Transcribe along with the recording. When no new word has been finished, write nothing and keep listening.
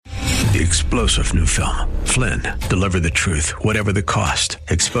The explosive new film, Flynn, deliver the truth, whatever the cost.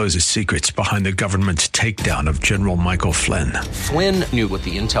 Exposes secrets behind the government's takedown of General Michael Flynn. Flynn knew what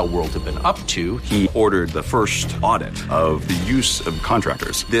the intel world had been up to. He ordered the first audit of the use of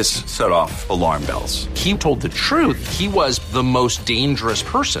contractors. This set off alarm bells. He told the truth. He was the most dangerous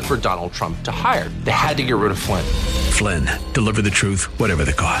person for Donald Trump to hire. They had to get rid of Flynn. Flynn, deliver the truth, whatever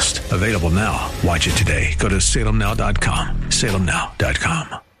the cost. Available now. Watch it today. Go to salemnow.com.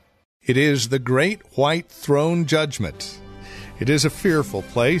 salemnow.com. It is the great white throne judgment. It is a fearful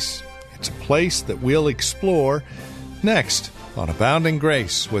place. It's a place that we'll explore next on Abounding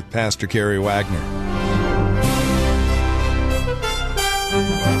Grace with Pastor Gary Wagner.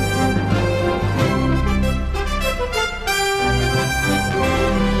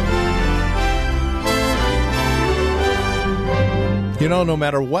 You know, no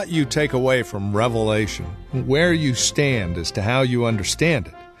matter what you take away from Revelation, where you stand as to how you understand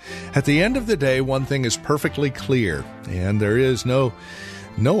it, at the end of the day, one thing is perfectly clear, and there is no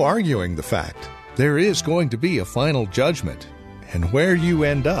arguing the fact. There is going to be a final judgment, and where you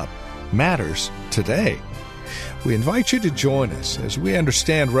end up matters today. We invite you to join us as we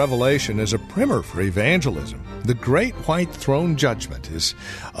understand Revelation as a primer for evangelism. The Great White Throne Judgment is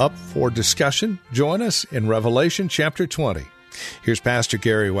up for discussion. Join us in Revelation chapter 20. Here's Pastor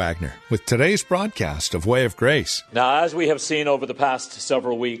Gary Wagner with today's broadcast of Way of Grace. Now, as we have seen over the past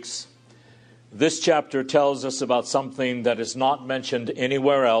several weeks, this chapter tells us about something that is not mentioned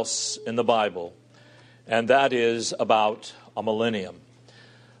anywhere else in the Bible, and that is about a millennium,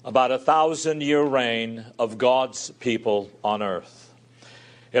 about a 1,000-year reign of God's people on earth.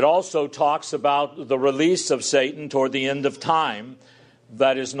 It also talks about the release of Satan toward the end of time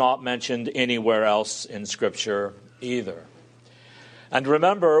that is not mentioned anywhere else in Scripture either. And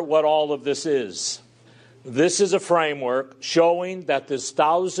remember what all of this is. This is a framework showing that this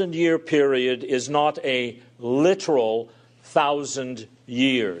 1,000-year period is not a literal 1,000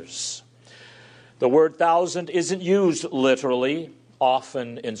 years. The word 1,000 isn't used literally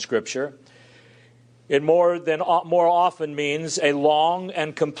often in Scripture. It more often means a long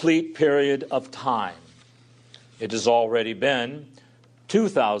and complete period of time. It has already been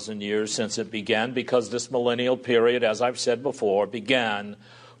 2,000 years since it began, because this millennial period, as I've said before, began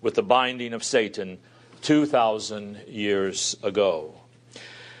with the binding of Satan 2,000 years ago.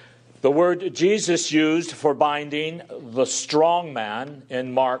 The word Jesus used for binding the strong man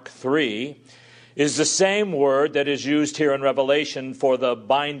in Mark 3 is the same word that is used here in Revelation for the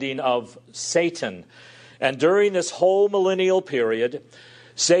binding of Satan. And during this whole millennial period,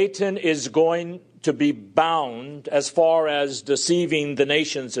 Satan is going to be bound as far as deceiving the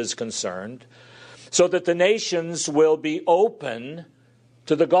nations is concerned, so that the nations will be open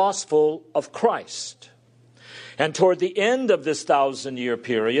to the gospel of Christ. And toward the end of this 1,000-year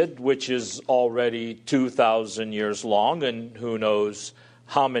period, which is already 2,000 years long, and who knows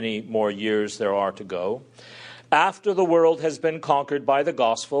how many more years there are to go, after the world has been conquered by the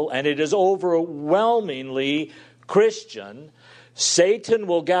gospel, and it is overwhelmingly Christian, Satan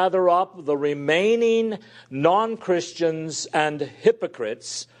will gather up the remaining non-Christians and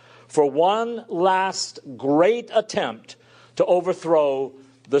hypocrites for one last great attempt to overthrow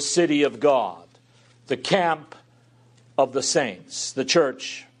the city of God, the camp of the saints, the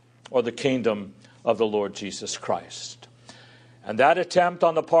church, or the kingdom of the Lord Jesus Christ. And that attempt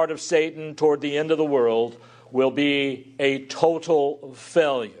on the part of Satan toward the end of the world will be a total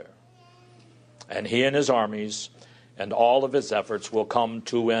failure. And he and his armies and all of his efforts will come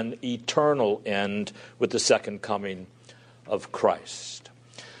to an eternal end with the second coming of Christ.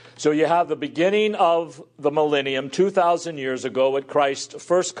 So you have the beginning of the millennium 2,000 years ago at Christ's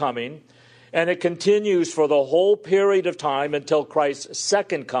first coming, and it continues for the whole period of time until Christ's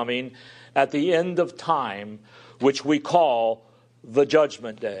second coming at the end of time, which we call the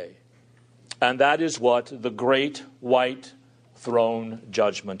Judgment Day. And that is what the Great White Throne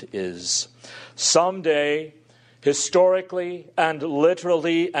Judgment is. Someday, historically and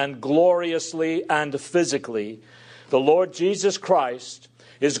literally and gloriously and physically, the Lord Jesus Christ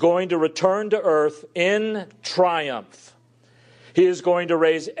is going to return to earth in triumph. He is going to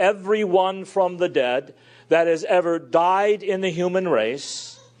raise everyone from the dead that has ever died in the human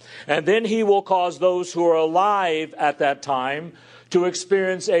race, and then he will cause those who are alive at that time to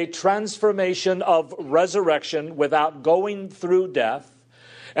experience a transformation of resurrection without going through death,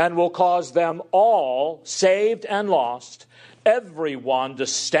 and will cause them all, saved and lost, everyone to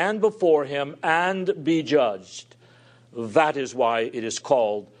stand before him and be judged. That is why it is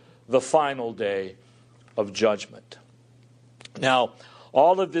called the final day of judgment. Now,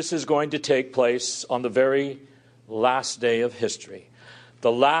 all of this is going to take place on the very last day of history.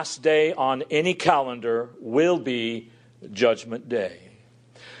 the last day on any calendar will be Judgment Day.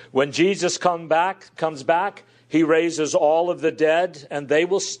 When Jesus comes back, he raises all of the dead, and they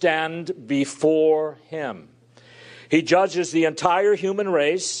will stand before him. He judges the entire human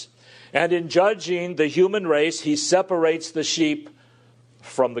race, and in judging the human race, he separates the sheep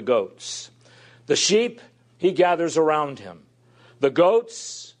from the goats. The sheep he gathers around him. The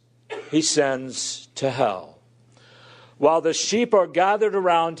goats he sends to hell. While the sheep are gathered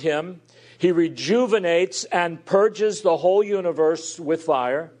around him, he rejuvenates and purges the whole universe with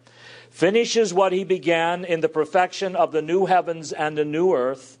fire, finishes what he began in the perfection of the new heavens and the new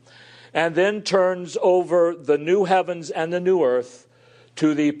earth, and then turns over the new heavens and the new earth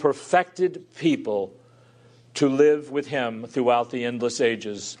to the perfected people to live with him throughout the endless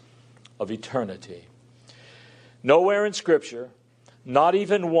ages of eternity. Nowhere in Scripture, not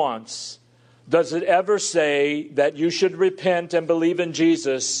even once, does it ever say that you should repent and believe in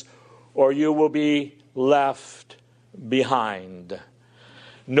Jesus or you will be left behind.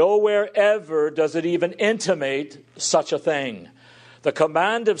 Nowhere ever does it even intimate such a thing. The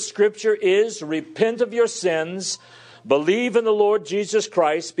command of Scripture is repent of your sins, believe in the Lord Jesus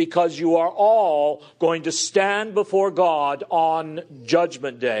Christ, because you are all going to stand before God on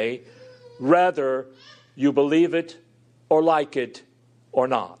Judgment Day, whether you believe it or like it or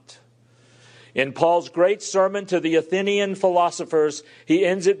not. In Paul's great sermon to the Athenian philosophers, he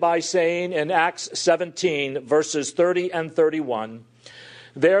ends it by saying in Acts 17, verses 30 and 31,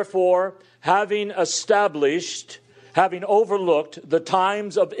 "Therefore, having overlooked the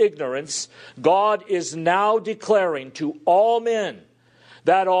times of ignorance, God is now declaring to all men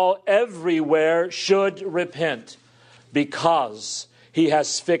that all everywhere should repent, because he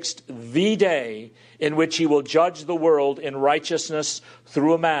has fixed the day in which he will judge the world in righteousness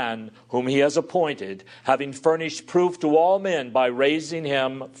through a man whom he has appointed, having furnished proof to all men by raising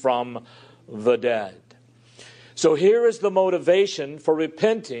him from the dead." So here is the motivation for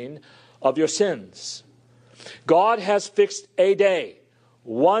repenting of your sins. God has fixed a day,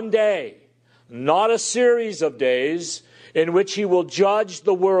 one day, not a series of days, in which he will judge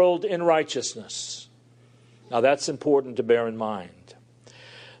the world in righteousness. Now that's important to bear in mind.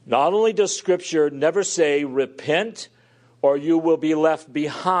 Not only does Scripture never say repent or you will be left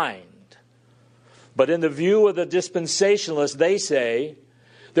behind, but in the view of the dispensationalists, they say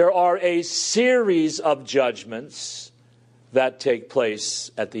there are a series of judgments that take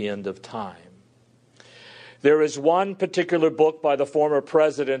place at the end of time. There is one particular book by the former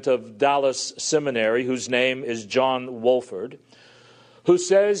president of Dallas Seminary, whose name is John Wolford, who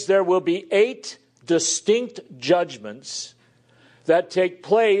says there will be 8 distinct judgments that take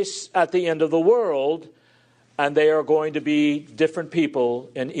place at the end of the world, and they are going to be different people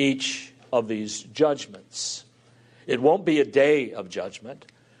in each of these judgments. It won't be a day of judgment.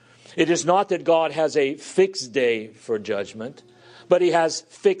 It is not that God has a fixed day for judgment, but he has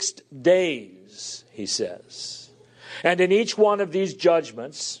fixed days, he says. And in each one of these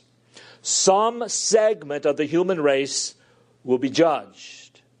judgments, some segment of the human race will be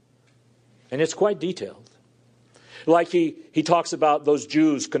judged. And it's quite detailed. Like he talks about those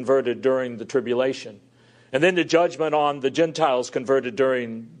Jews converted during the tribulation, and then the judgment on the Gentiles converted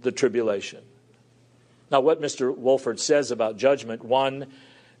during the tribulation. Now what Mr. Wolford says about Judgment 1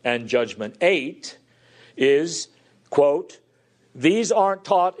 and Judgment 8 is, quote, "These aren't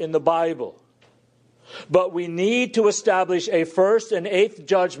taught in the Bible, but we need to establish a first and eighth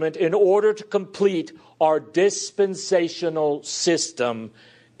judgment in order to complete our dispensational system,"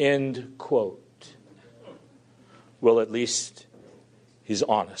 end quote. Well, at least he's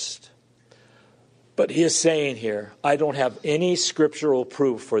honest. But he is saying here, I don't have any scriptural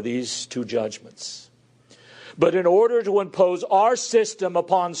proof for these 2 judgments. But in order to impose our system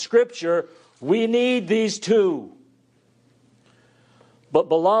upon Scripture, we need these 2. But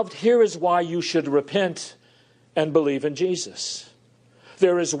beloved, here is why you should repent and believe in Jesus.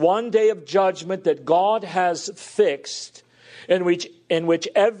 There is one day of judgment that God has fixed in which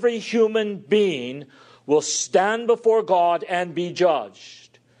every human being will stand before God and be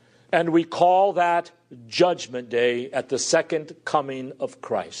judged. And we call that Judgment Day at the second coming of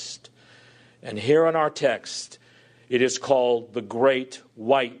Christ. And here in our text, it is called the Great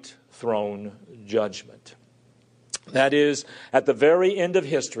White Throne Judgment. That is, at the very end of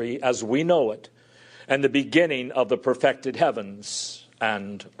history as we know it, and the beginning of the perfected heavens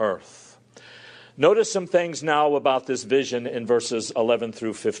and earth. Notice some things now about this vision in verses 11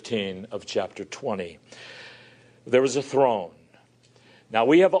 through 15 of chapter 20. There was a throne. Now,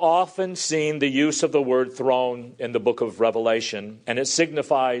 we have often seen the use of the word throne in the book of Revelation, and it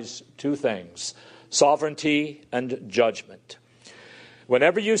signifies 2 things, sovereignty and judgment.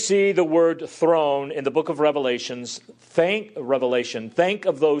 Whenever you see the word throne in the book of Revelation, think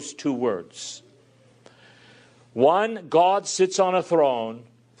of those two words. One, God sits on a throne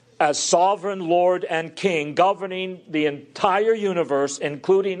as sovereign Lord and King, governing the entire universe,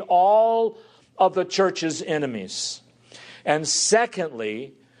 including all of the church's enemies. And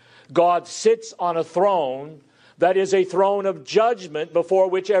secondly, God sits on a throne that is a throne of judgment before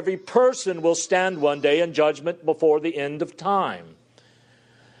which every person will stand one day in judgment before the end of time.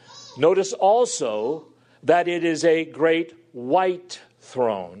 Notice also that it is a great white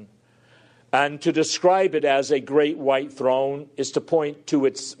throne. And to describe it as a great white throne is to point to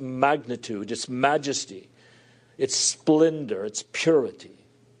its magnitude, its majesty, its splendor, its purity.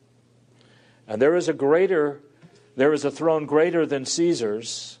 And there is a throne greater than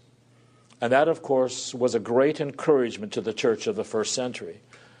Caesar's, and that, of course, was a great encouragement to the church of the first century.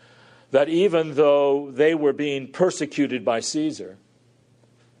 That even though they were being persecuted by Caesar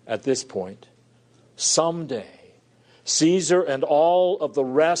at this point, someday Caesar and all of the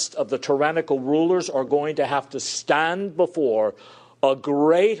rest of the tyrannical rulers are going to have to stand before a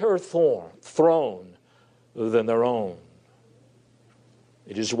greater throne than their own.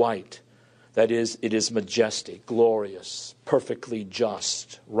 It is white. That is, it is majestic, glorious, perfectly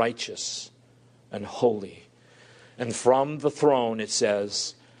just, righteous, and holy. And from the throne, it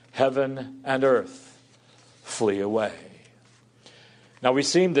says, heaven and earth flee away. Now, we've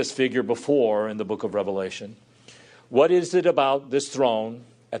seen this figure before in the book of Revelation. What is it about this throne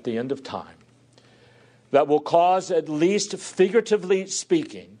at the end of time that will cause, at least figuratively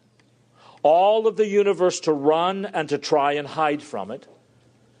speaking, all of the universe to run and to try and hide from it?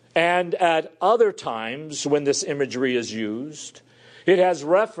 And at other times, when this imagery is used, it has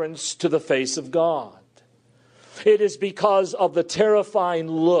reference to the face of God. It is because of the terrifying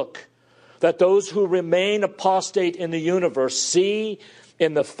look that those who remain apostate in the universe see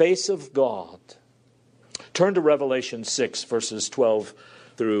in the face of God. Turn to Revelation 6, verses 12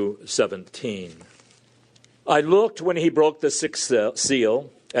 through 17. I looked when he broke the sixth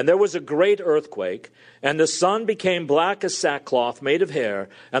seal, and there was a great earthquake, and the sun became black as sackcloth made of hair,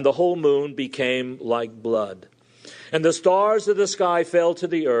 and the whole moon became like blood. And the stars of the sky fell to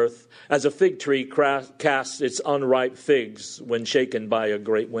the earth, as a fig tree casts its unripe figs when shaken by a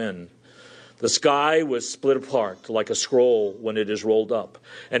great wind. The sky was split apart like a scroll when it is rolled up,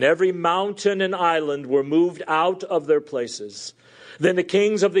 and every mountain and island were moved out of their places. Then the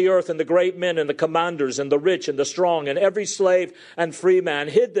kings of the earth and the great men and the commanders and the rich and the strong and every slave and free man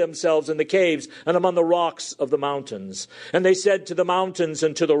hid themselves in the caves and among the rocks of the mountains. And they said to the mountains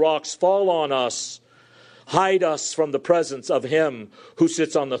and to the rocks, fall on us, hide us from the presence of him who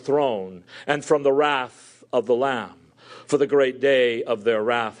sits on the throne and from the wrath of the Lamb. For the great day of their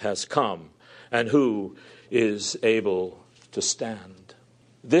wrath has come, and who is able to stand?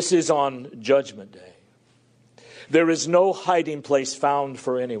 This is on Judgment Day. There is no hiding place found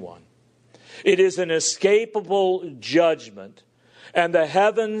for anyone. It is an inescapable judgment, and the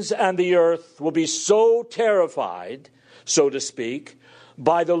heavens and the earth will be so terrified, so to speak,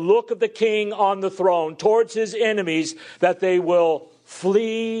 by the look of the king on the throne towards his enemies that they will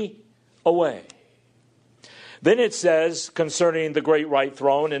flee away. Then it says concerning the great white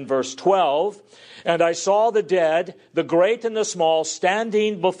throne in verse 12, and I saw the dead, the great and the small,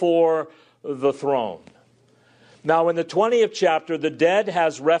 standing before the throne. Now, in the 20th chapter, the dead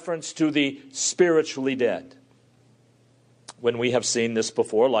has reference to the spiritually dead. When we have seen this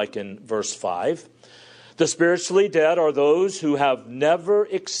before, like in verse 5, the spiritually dead are those who have never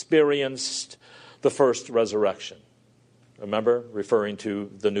experienced the first resurrection. Remember, referring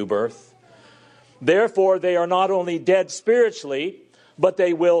to the new birth? Therefore, they are not only dead spiritually, but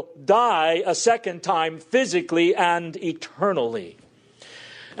they will die a second time physically and eternally.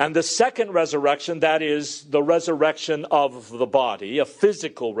 And the second resurrection, that is the resurrection of the body, a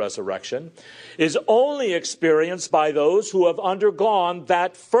physical resurrection, is only experienced by those who have undergone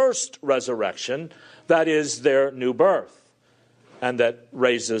that first resurrection, that is their new birth, and that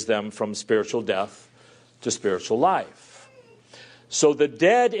raises them from spiritual death to spiritual life. So the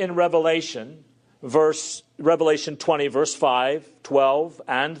dead in Revelation 20, verse 5, 12,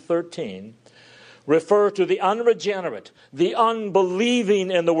 and 13, refer to the unregenerate, the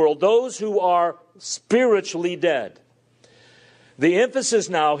unbelieving in the world, those who are spiritually dead. The emphasis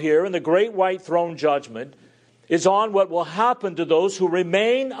now here in the great white throne judgment is on what will happen to those who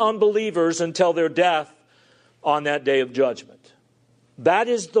remain unbelievers until their death on that day of judgment. That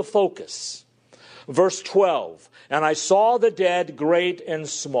is the focus. Verse 12, and I saw the dead, great and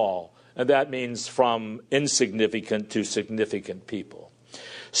small. And that means from insignificant to significant people.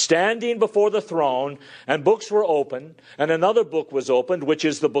 standing before the throne, and books were opened, and another book was opened, which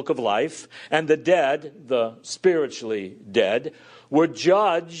is the book of life, and the dead, the spiritually dead, were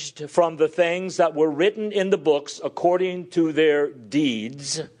judged from the things that were written in the books according to their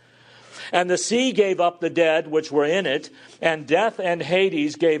deeds. And the sea gave up the dead which were in it, and death and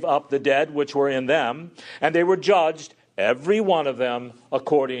Hades gave up the dead which were in them, and they were judged, every one of them,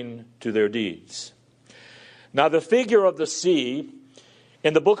 according to their deeds. Now the figure of the sea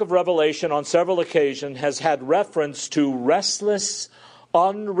in the book of Revelation on several occasions has had reference to restless,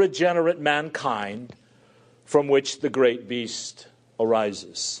 unregenerate mankind from which the great beast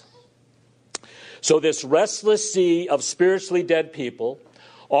arises. So this restless sea of spiritually dead people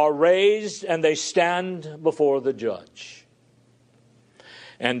are raised and they stand before the judge.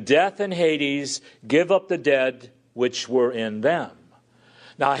 And death and Hades give up the dead which were in them.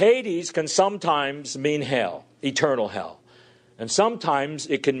 Now Hades can sometimes mean hell, eternal hell. And sometimes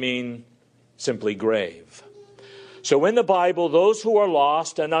it can mean simply grave. So in the Bible, those who are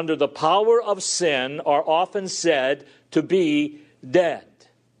lost and under the power of sin are often said to be dead.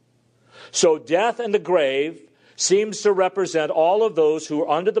 So death and the grave seems to represent all of those who are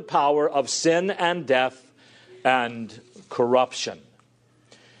under the power of sin and death and corruption.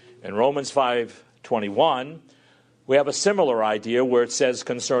 In Romans 5:21, we have a similar idea where it says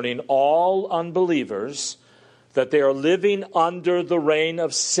concerning all unbelievers that they are living under the reign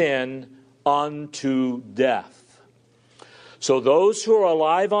of sin unto death. So those who are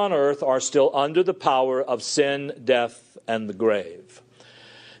alive on earth are still under the power of sin, death, and the grave.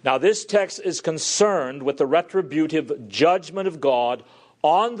 Now this text is concerned with the retributive judgment of God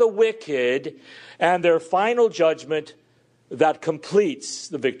on the wicked and their final judgment that completes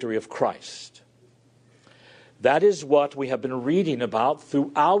the victory of Christ. That is what we have been reading about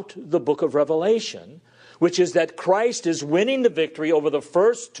throughout the book of Revelation, which is that Christ is winning the victory over the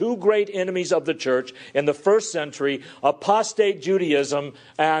first two great enemies of the church in the first century, apostate Judaism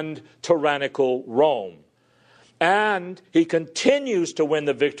and tyrannical Rome. And he continues to win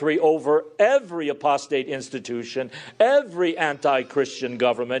the victory over every apostate institution, every anti-Christian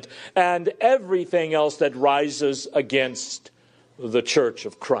government, and everything else that rises against the church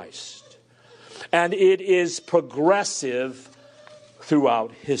of Christ. And it is progressive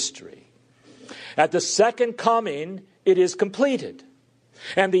throughout history. At the second coming, it is completed.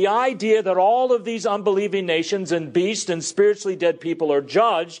 And the idea that all of these unbelieving nations and beasts and spiritually dead people are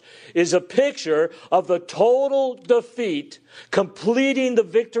judged is a picture of the total defeat, completing the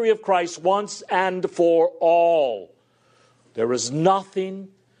victory of Christ once and for all. There is nothing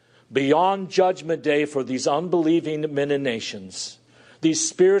beyond Judgment Day for these unbelieving men and nations, these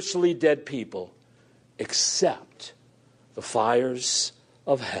spiritually dead people, except the fires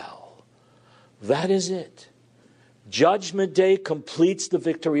of hell. That is it. Judgment Day completes the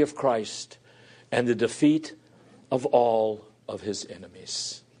victory of Christ and the defeat of all of his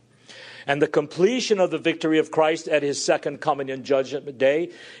enemies. And the completion of the victory of Christ at his second coming in Judgment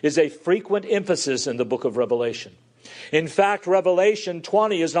Day is a frequent emphasis in the book of Revelation. In fact, Revelation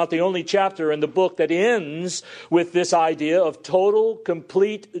 20 is not the only chapter in the book that ends with this idea of total,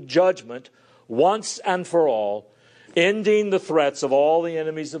 complete judgment once and for all, ending the threats of all the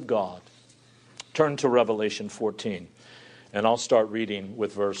enemies of God. Turn to Revelation 14, and I'll start reading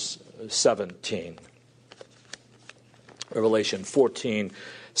with verse 17. Revelation 14,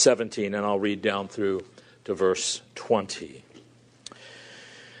 17, and I'll read down through to verse 20.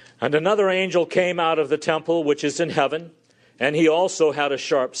 And another angel came out of the temple which is in heaven, and he also had a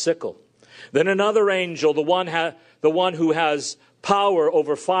sharp sickle. Then another angel, the one who has power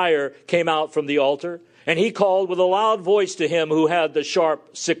over fire, came out from the altar. And he called with a loud voice to him who had the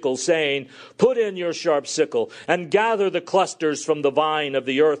sharp sickle, saying, "Put in your sharp sickle, and gather the clusters from the vine of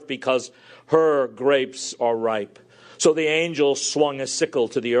the earth, because her grapes are ripe." So the angel swung a sickle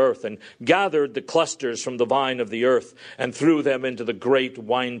to the earth, and gathered the clusters from the vine of the earth, and threw them into the great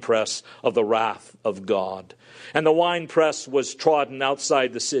winepress of the wrath of God. And the winepress was trodden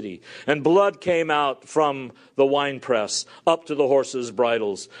outside the city, and blood came out from the winepress up to the horses'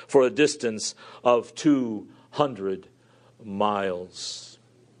 bridles for a distance of 200 miles.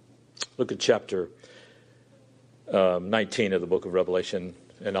 Look at chapter 19 of the book of Revelation,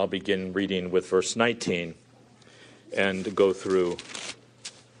 and I'll begin reading with verse 19 and go through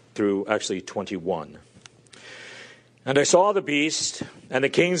actually 21. And I saw the beast and the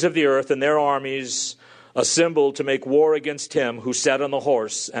kings of the earth and their armies assembled to make war against him who sat on the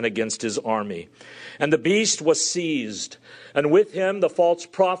horse and against his army. And the beast was seized, and with him the false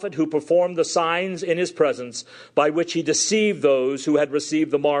prophet who performed the signs in his presence, by which he deceived those who had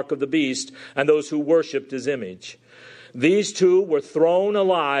received the mark of the beast and those who worshipped his image. These two were thrown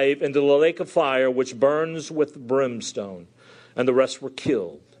alive into the lake of fire, which burns with brimstone, and the rest were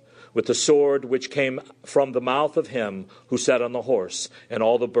killed with the sword which came from the mouth of him who sat on the horse, and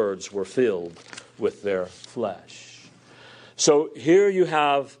all the birds were filled with their flesh. So here you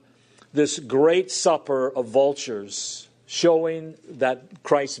have this great supper of vultures showing that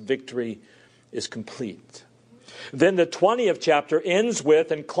Christ's victory is complete. Then the 20th chapter ends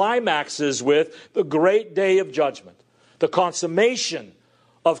with and climaxes with the great day of judgment, the consummation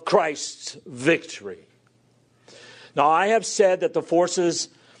of Christ's victory. Now, I have said that the focus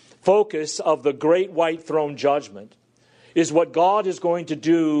of the great white throne judgment is what God is going to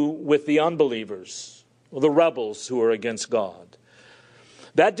do with the unbelievers, the rebels who are against God.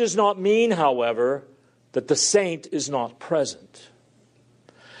 That does not mean, however, that the saint is not present.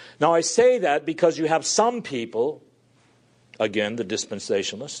 Now, I say that because you have some people, again, the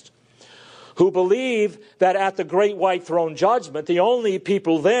dispensationalists, who believe that at the great white throne judgment, the only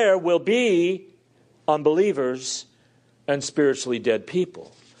people there will be unbelievers and spiritually dead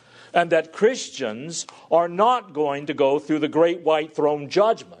people. And that Christians are not going to go through the great white throne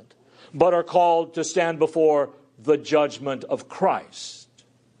judgment, but are called to stand before the judgment of Christ.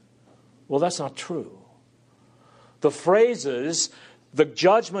 Well, that's not true. The phrases, the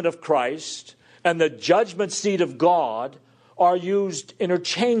judgment of Christ and the judgment seat of God, are used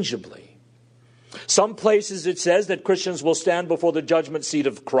interchangeably. Some places it says that Christians will stand before the judgment seat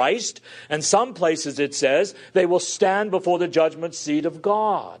of Christ, and some places it says they will stand before the judgment seat of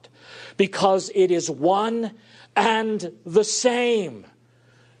God, because it is one and the same,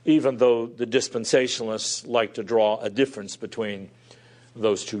 even though the dispensationalists like to draw a difference between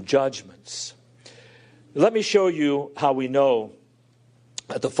those two judgments. Let me show you how we know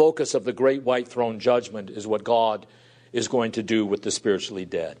that the focus of the great white throne judgment is what God is going to do with the spiritually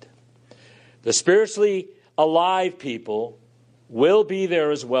dead. The spiritually alive people will be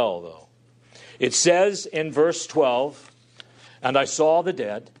there as well, though. It says in verse 12, "And I saw the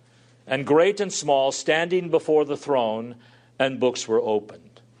dead, and great and small, standing before the throne, and books were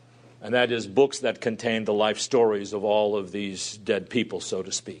opened." And that is books that contain the life stories of all of these dead people, so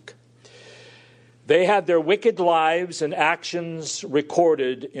to speak. They had their wicked lives and actions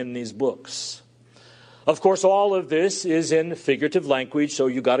recorded in these books. Of course, all of this is in figurative language, so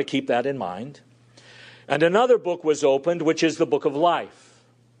you got to keep that in mind. And another book was opened, which is the book of life.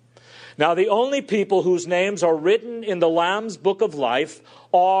 Now, the only people whose names are written in the Lamb's book of life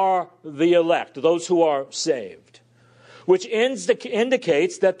are the elect, those who are saved, which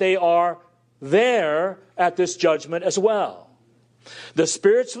indicates that they are there at this judgment as well. The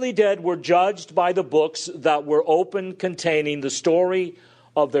spiritually dead were judged by the books that were opened containing the story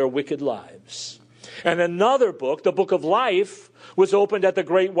of their wicked lives. And another book, the book of life, was opened at the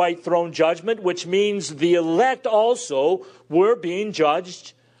great white throne judgment, which means the elect also were being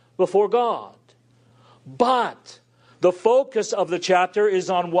judged before God. But the focus of the chapter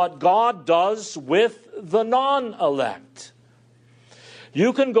is on what God does with the non-elect.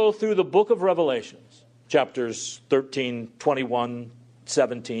 You can go through the book of Revelations, chapters 13, 21,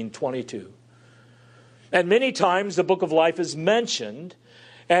 17, 22. And many times the book of life is mentioned,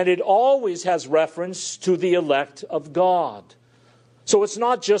 and it always has reference to the elect of God. So it's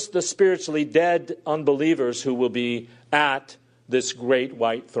not just the spiritually dead unbelievers who will be at this great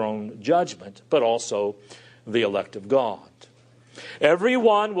white throne judgment, but also the elect of God.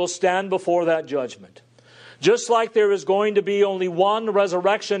 Everyone will stand before that judgment. Just like there is going to be only one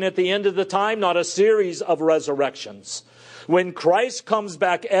resurrection at the end of the time, not a series of resurrections. When Christ comes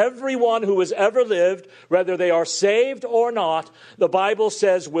back, everyone who has ever lived, whether they are saved or not, the Bible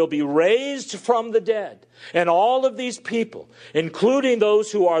says will be raised from the dead. And all of these people, including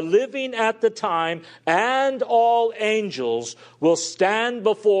those who are living at the time, and all angels, will stand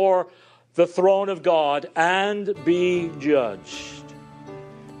before the throne of God and be judged.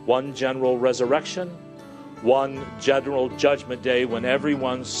 One general resurrection, one general judgment day when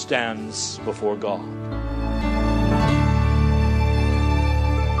everyone stands before God.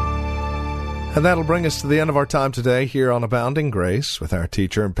 And that'll bring us to the end of our time today here on Abounding Grace with our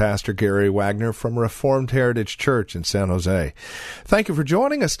teacher and pastor Gary Wagner from Reformed Heritage Church in San Jose. Thank you for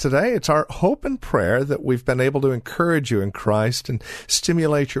joining us today. It's our hope and prayer that we've been able to encourage you in Christ and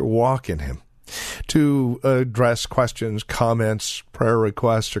stimulate your walk in Him. To address questions, comments, prayer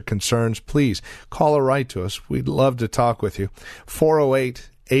requests, or concerns, please call or write to us. We'd love to talk with you.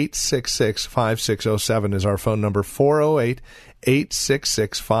 408-866-5607 is our phone number,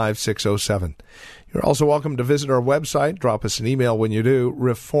 408-866-5607. You're also welcome to visit our website. Drop us an email when you do,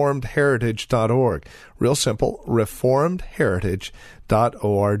 reformedheritage.org. Real simple,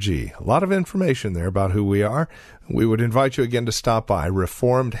 reformedheritage.org. A lot of information there about who we are. We would invite you again to stop by,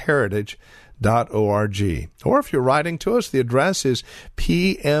 reformedheritage.org. Or if you're writing to us, the address is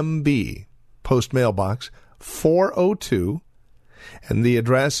PMB, Post Mailbox 402, and the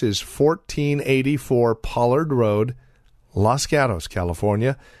address is 1484 Pollard Road, Los Gatos,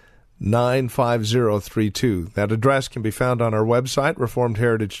 California, 95032. That address can be found on our website,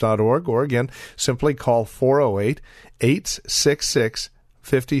 reformedheritage.org, or again, simply call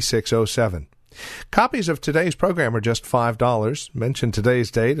 408-866-5607. Copies of today's program are just $5. Mention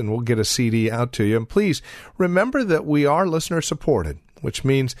today's date and we'll get a CD out to you. And please remember that we are listener-supported, which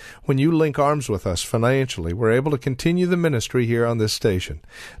means when you link arms with us financially, we're able to continue the ministry here on this station.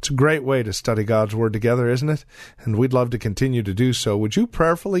 It's a great way to study God's Word together, isn't it? And we'd love to continue to do so. Would you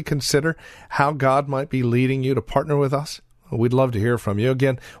prayerfully consider how God might be leading you to partner with us? We'd love to hear from you.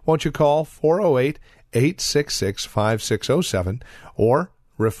 Again, won't you call 408-866-5607 or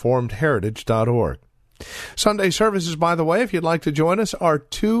reformedheritage.org. Sunday services, by the way, if you'd like to join us, are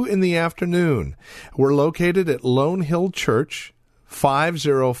 2 in the afternoon. We're located at Lone Hill Church,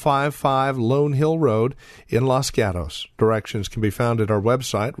 5055 Lone Hill Road in Los Gatos. Directions can be found at our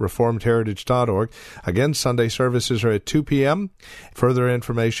website, reformedheritage.org. Again, Sunday services are at 2 p.m. Further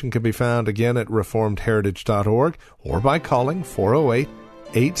information can be found again at reformedheritage.org or by calling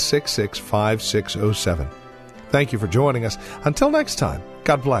 408-866-5607. Thank you for joining us. Until next time,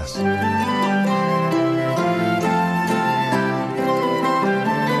 God bless.